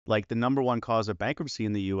Like the number one cause of bankruptcy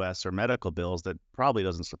in the US are medical bills. That probably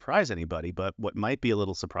doesn't surprise anybody, but what might be a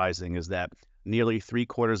little surprising is that nearly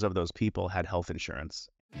 3/4 of those people had health insurance.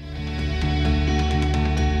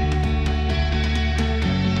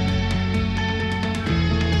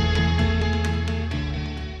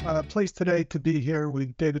 Pleased today to be here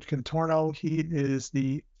with David Contorno. He is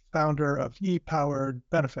the founder of E-Powered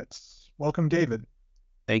Benefits. Welcome, David.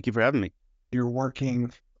 Thank you for having me. You're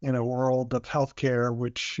working in a world of healthcare,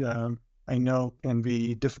 which I know can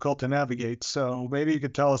be difficult to navigate. So maybe you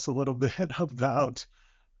could tell us a little bit about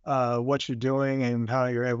what you're doing and how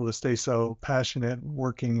you're able to stay so passionate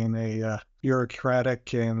working in a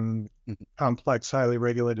bureaucratic and complex, highly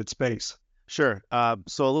regulated space. Sure.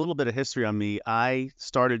 So a little bit of history on me. I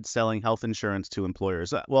started selling health insurance to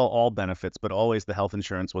employers. Well, all benefits, but always the health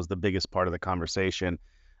insurance was the biggest part of the conversation.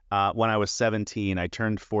 When I was 17, I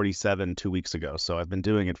turned 47 2 weeks ago. So I've been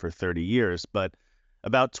doing it for 30 years. But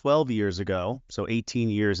about 12 years ago, so 18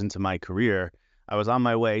 years into my career, I was on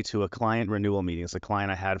my way to a client renewal meeting. It's a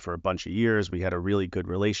client I had for a bunch of years. We had a really good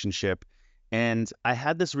relationship. And I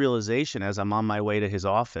had this realization as I'm on my way to his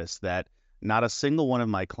office that not a single one of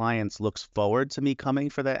my clients looks forward to me coming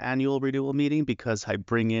for that annual renewal meeting because I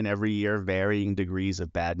bring in every year varying degrees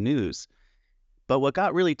of bad news. But what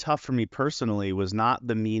got really tough for me personally was not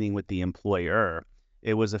the meeting with the employer.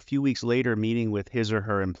 It was a few weeks later meeting with his or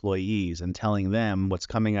her employees and telling them what's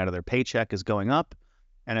coming out of their paycheck is going up,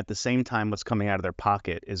 and at the same time what's coming out of their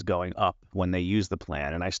pocket is going up when they use the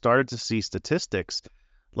plan. And I started to see statistics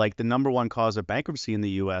like the number one cause of bankruptcy in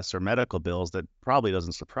the US are medical bills. That probably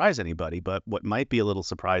doesn't surprise anybody, but what might be a little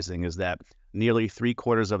surprising is that nearly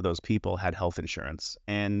 3/4 of those people had health insurance.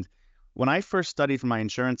 And when I first studied for my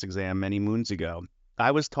insurance exam many moons ago,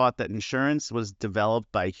 I was taught that insurance was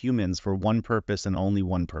developed by humans for one purpose and only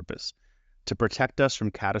one purpose: to protect us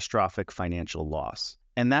from catastrophic financial loss.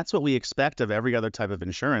 And that's what we expect of every other type of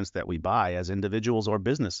insurance that we buy as individuals or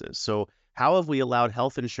businesses. So how have we allowed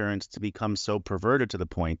health insurance to become so perverted to the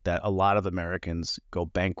point that a lot of Americans go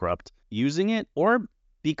bankrupt using it, or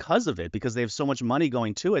because of it, because they have so much money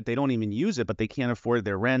going to it, they don't even use it, but they can't afford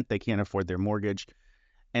their rent, they can't afford their mortgage.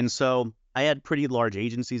 And so I had pretty large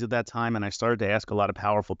agencies at that time, and I started to ask a lot of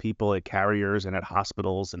powerful people at carriers and at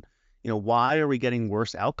hospitals, and why are we getting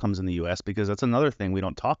worse outcomes in the US? Because that's another thing we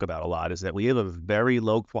don't talk about a lot, is that we have a very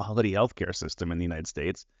low quality healthcare system in the United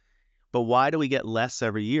States. But why do we get less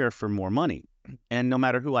every year for more money? And no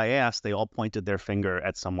matter who I asked, they all pointed their finger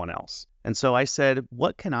at someone else. And so I said,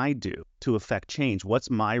 what can I do to affect change? What's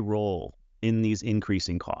my role in these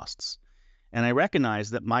increasing costs? And I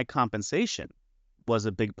recognized that my compensation was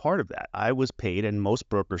a big part of that. I was paid, and most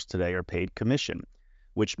brokers today are paid commission,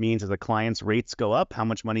 which means as a client's rates go up, how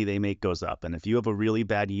much money they make goes up. And if you have a really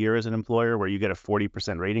bad year as an employer where you get a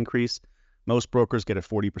 40% rate increase, most brokers get a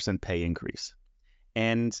 40% pay increase.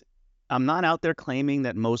 And I'm not out there claiming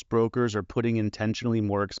that most brokers are putting intentionally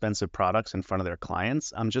more expensive products in front of their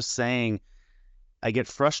clients. I'm just saying I get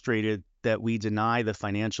frustrated that we deny the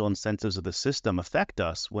financial incentives of the system affect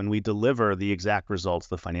us when we deliver the exact results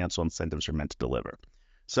the financial incentives are meant to deliver.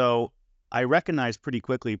 So I recognize pretty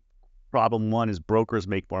quickly problem one is brokers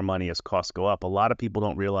make more money as costs go up. A lot of people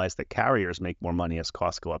don't realize that carriers make more money as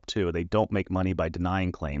costs go up too. They don't make money by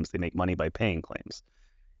denying claims. They make money by paying claims.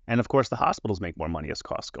 And of course, the hospitals make more money as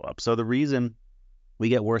costs go up. So the reason we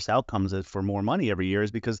get worse outcomes for more money every year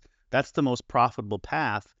is because that's the most profitable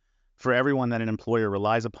path for everyone that an employer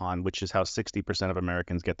relies upon, which is how 60% of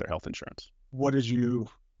Americans get their health insurance. What did you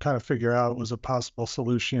kind of figure out was a possible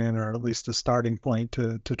solution, or at least a starting point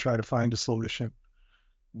to try to find a solution?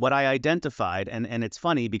 What I identified, and it's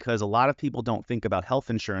funny because a lot of people don't think about health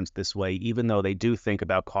insurance this way, even though they do think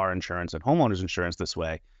about car insurance and homeowners insurance this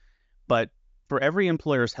way. But for every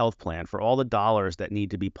employer's health plan, for all the dollars that need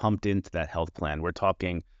to be pumped into that health plan, we're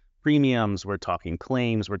talking premiums, we're talking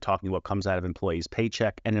claims, we're talking what comes out of employees'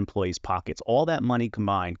 paycheck and employees' pockets. All that money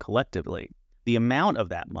combined collectively, the amount of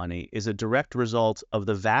that money is a direct result of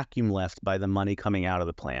the vacuum left by the money coming out of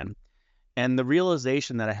the plan. And the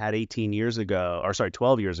realization that I had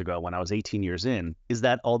 12 years ago when I was 18 years in, is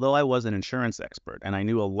that although I was an insurance expert and I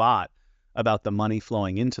knew a lot about the money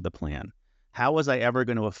flowing into the plan, how was I ever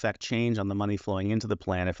going to affect change on the money flowing into the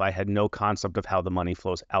plan if I had no concept of how the money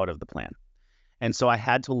flows out of the plan? And so I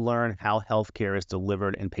had to learn how healthcare is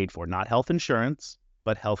delivered and paid for, not health insurance,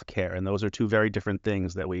 but healthcare. And those are two very different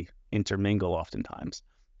things that we intermingle oftentimes.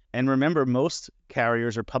 And remember, most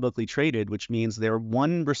carriers are publicly traded, which means their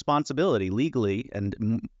one responsibility legally and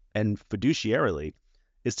fiduciarily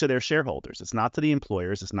is to their shareholders. It's not to the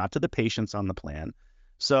employers. It's not to the patients on the plan.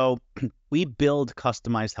 So we build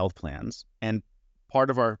customized health plans, and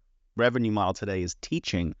part of our revenue model today is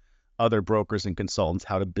teaching other brokers and consultants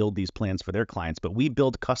how to build these plans for their clients. But we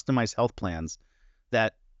build customized health plans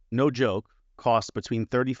that, no joke, cost between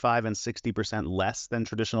 35 and 60% less than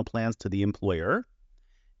traditional plans to the employer,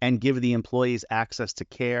 and give the employees access to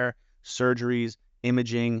care, surgeries,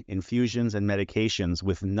 imaging, infusions, and medications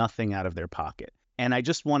with nothing out of their pocket. And I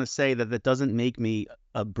just want to say that that doesn't make me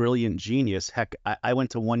a brilliant genius. Heck, I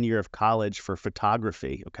went to 1 year of college for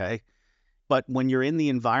photography, okay? But when you're in the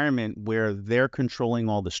environment where they're controlling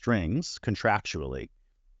all the strings contractually,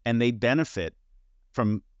 and they benefit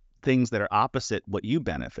from things that are opposite what you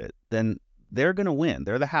benefit, then they're going to win.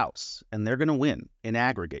 They're the house, and they're going to win in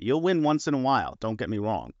aggregate. You'll win once in a while, don't get me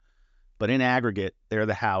wrong. But in aggregate, they're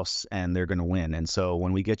the house, and they're going to win. And so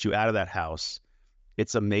when we get you out of that house,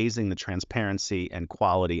 it's amazing the transparency and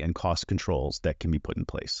quality and cost controls that can be put in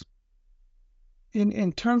place.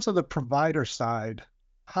 In terms of the provider side,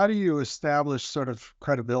 how do you establish sort of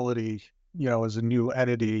credibility, as a new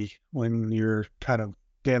entity when you're kind of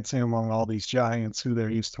dancing among all these giants who they're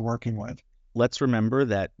used to working with? Let's remember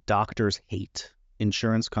that doctors hate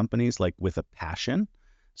insurance companies like with a passion.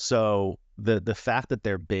 So the fact that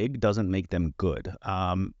they're big doesn't make them good.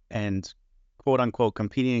 And quote unquote,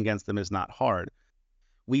 competing against them is not hard.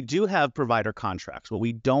 We do have provider contracts. What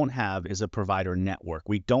we don't have is a provider network.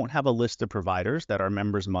 We don't have a list of providers that our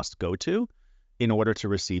members must go to in order to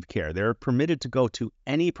receive care. They're permitted to go to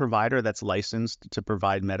any provider that's licensed to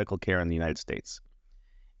provide medical care in the United States.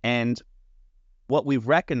 And what we've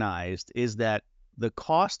recognized is that the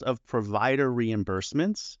cost of provider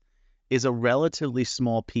reimbursements is a relatively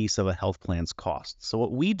small piece of a health plan's cost. So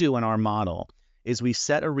what we do in our model is we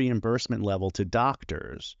set a reimbursement level to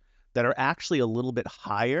doctors that are actually a little bit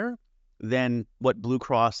higher than what Blue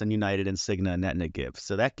Cross and United and Cigna and Aetna give.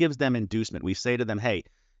 So that gives them inducement. We say to them, hey,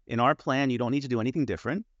 in our plan, you don't need to do anything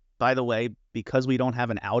different. By the way, because we don't have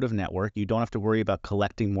an out-of-network, you don't have to worry about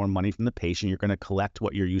collecting more money from the patient. You're going to collect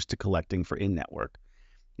what you're used to collecting for in-network.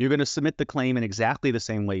 You're going to submit the claim in exactly the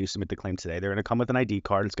same way you submit the claim today. They're going to come with an ID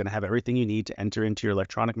card. It's going to have everything you need to enter into your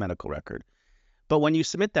electronic medical record. But when you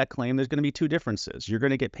submit that claim, there's going to be two differences. You're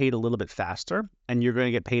going to get paid a little bit faster, and you're going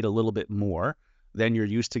to get paid a little bit more than you're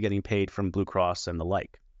used to getting paid from Blue Cross and the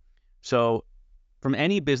like. So from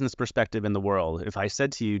any business perspective in the world, if I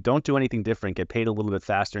said to you, don't do anything different, get paid a little bit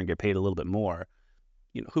faster and get paid a little bit more,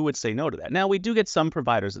 who would say no to that? Now, we do get some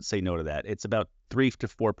providers that say no to that. It's about 3 to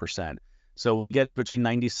 4%. So we get between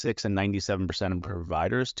 96 and 97% of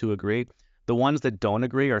providers to agree. The ones that don't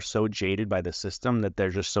agree are so jaded by the system that they're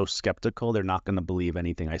just so skeptical, they're not going to believe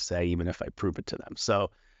anything I say, even if I prove it to them.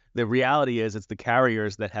 So the reality is it's the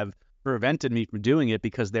carriers that have prevented me from doing it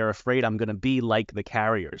because they're afraid I'm going to be like the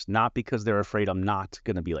carriers, not because they're afraid I'm not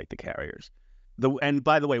going to be like the carriers. And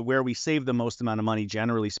by the way, where we save the most amount of money,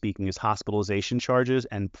 generally speaking, is hospitalization charges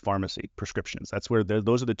and pharmacy prescriptions. That's where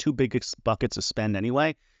those are the two biggest buckets of spend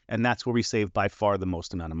anyway, and that's where we save by far the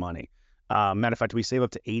most amount of money. Matter of fact, we save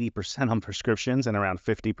up to 80% on prescriptions and around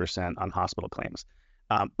 50% on hospital claims.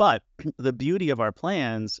 But the beauty of our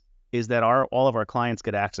plans is that all of our clients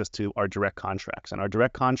get access to our direct contracts. And our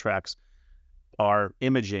direct contracts are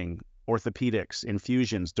imaging, orthopedics,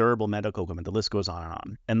 infusions, durable medical equipment. The list goes on and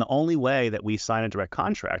on. And the only way that we sign a direct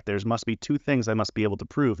contract, there must be two things I must be able to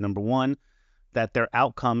prove. Number one, that their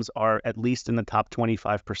outcomes are at least in the top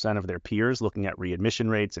 25% of their peers, looking at readmission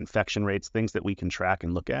rates, infection rates, things that we can track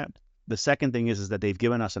and look at. The second thing is that they've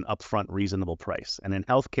given us an upfront reasonable price. And in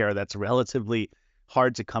healthcare, that's relatively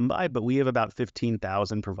hard to come by, but we have about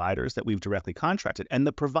 15,000 providers that we've directly contracted. And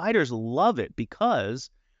the providers love it because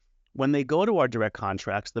when they go to our direct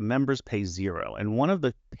contracts, the members pay zero. And one of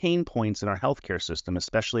the pain points in our healthcare system,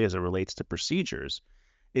 especially as it relates to procedures,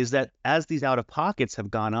 is that as these out-of-pockets have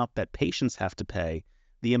gone up that patients have to pay,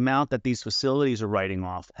 the amount that these facilities are writing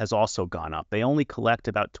off has also gone up. They only collect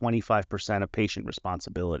about 25% of patient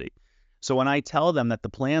responsibility. So when I tell them that the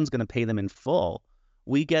plan's going to pay them in full,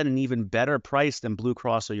 we get an even better price than Blue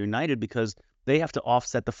Cross or United because they have to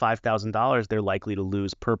offset the $5,000 they're likely to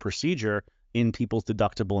lose per procedure in people's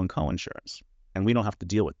deductible and coinsurance. And we don't have to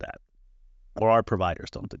deal with that. Or our providers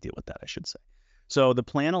don't have to deal with that, I should say. So the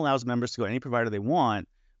plan allows members to go to any provider they want,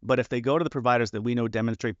 but if they go to the providers that we know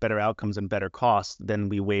demonstrate better outcomes and better costs, then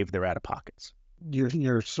we waive their out-of-pockets.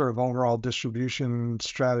 Your sort of overall distribution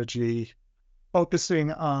strategy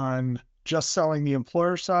focusing on just selling the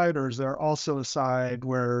employer side, or is there also a side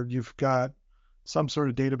where you've got some sort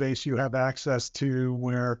of database you have access to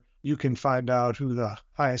where you can find out who the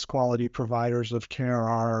highest quality providers of care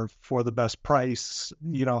are for the best price?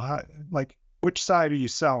 Which side are you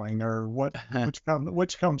selling, or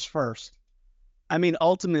which comes first? I mean,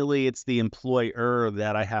 ultimately, it's the employer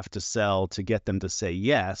that I have to sell to get them to say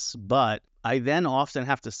yes, but I then often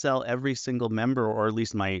have to sell every single member, or at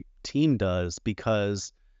least my team does,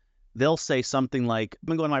 because they'll say something like, I've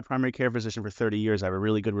been going to my primary care physician for 30 years. I have a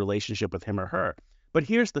really good relationship with him or her. But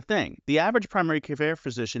here's the thing. The average primary care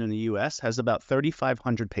physician in the US has about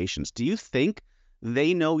 3,500 patients. Do you think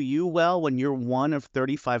they know you well when you're one of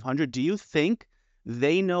 3,500? Do you think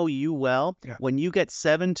they know you well Yeah. when you get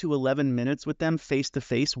 7 to 11 minutes with them face to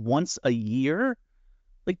face once a year?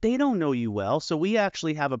 Like, they don't know you well. So we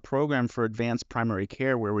actually have a program for advanced primary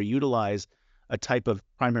care where we utilize a type of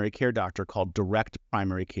primary care doctor called direct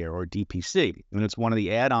primary care, or DPC. And it's one of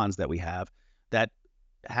the add-ons that we have that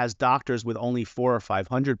has doctors with only 400 or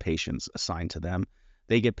 500 patients assigned to them.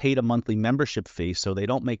 They get paid a monthly membership fee, so they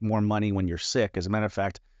don't make more money when you're sick. As a matter of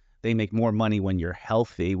fact, they make more money when you're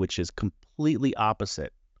healthy, which is completely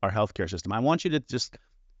opposite our healthcare system. I want you to just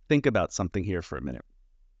think about something here for a minute.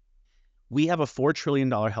 We have a $4 trillion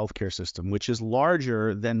healthcare system, which is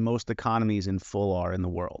larger than most economies in full are in the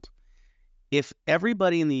world. If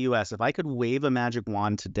everybody in the US, if I could wave a magic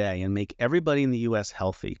wand today and make everybody in the US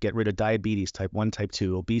healthy, get rid of diabetes, type 1, type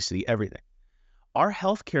 2, obesity, everything, our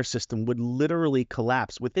healthcare system would literally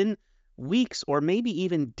collapse within weeks or maybe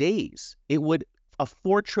even days. A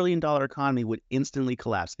 $4 trillion economy would instantly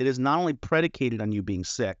collapse. It is not only predicated on you being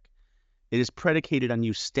sick, it is predicated on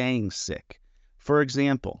you staying sick. For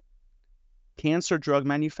example, cancer drug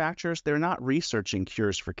manufacturers, they're not researching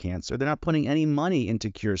cures for cancer. They're not putting any money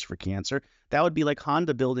into cures for cancer. That would be like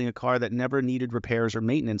Honda building a car that never needed repairs or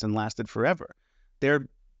maintenance and lasted forever. They're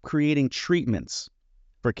creating treatments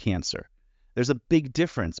for cancer. There's a big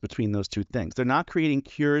difference between those two things. They're not creating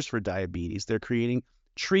cures for diabetes. They're creating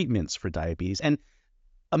treatments for diabetes. And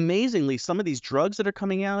amazingly, some of these drugs that are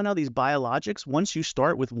coming out now, these biologics, once you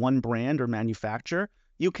start with one brand or manufacturer,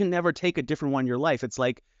 you can never take a different one in your life. It's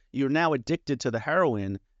like you're now addicted to the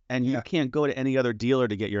heroin and you can't go to any other dealer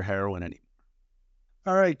to get your heroin anymore.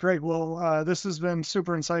 All right, great. Well, this has been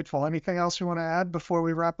super insightful. Anything else you want to add before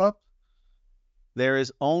we wrap up? There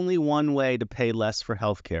is only one way to pay less for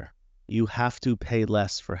healthcare. You have to pay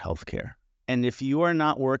less for healthcare. And if you are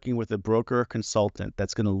not working with a broker or consultant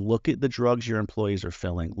that's going to look at the drugs your employees are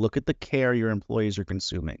filling, look at the care your employees are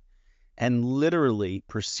consuming, and literally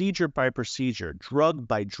procedure by procedure, drug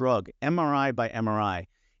by drug, MRI by MRI,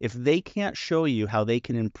 if they can't show you how they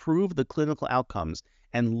can improve the clinical outcomes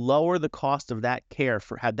and lower the cost of that care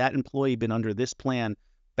for had that employee been under this plan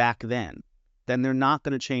back then they're not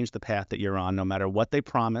going to change the path that you're on, no matter what they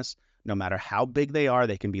promise, no matter how big they are.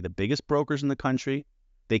 They can be the biggest brokers in the country.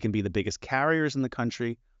 They can be the biggest carriers in the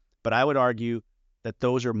country. But I would argue that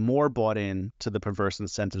those are more bought in to the perverse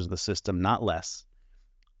incentives of the system, not less.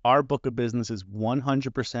 Our book of business is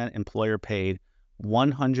 100% employer paid,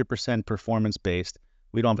 100% performance based.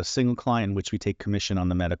 We don't have a single client in which we take commission on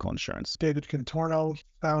the medical insurance. David Contorno,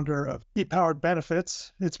 founder of E-Powered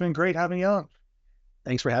Benefits. It's been great having you on.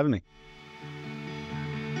 Thanks for having me.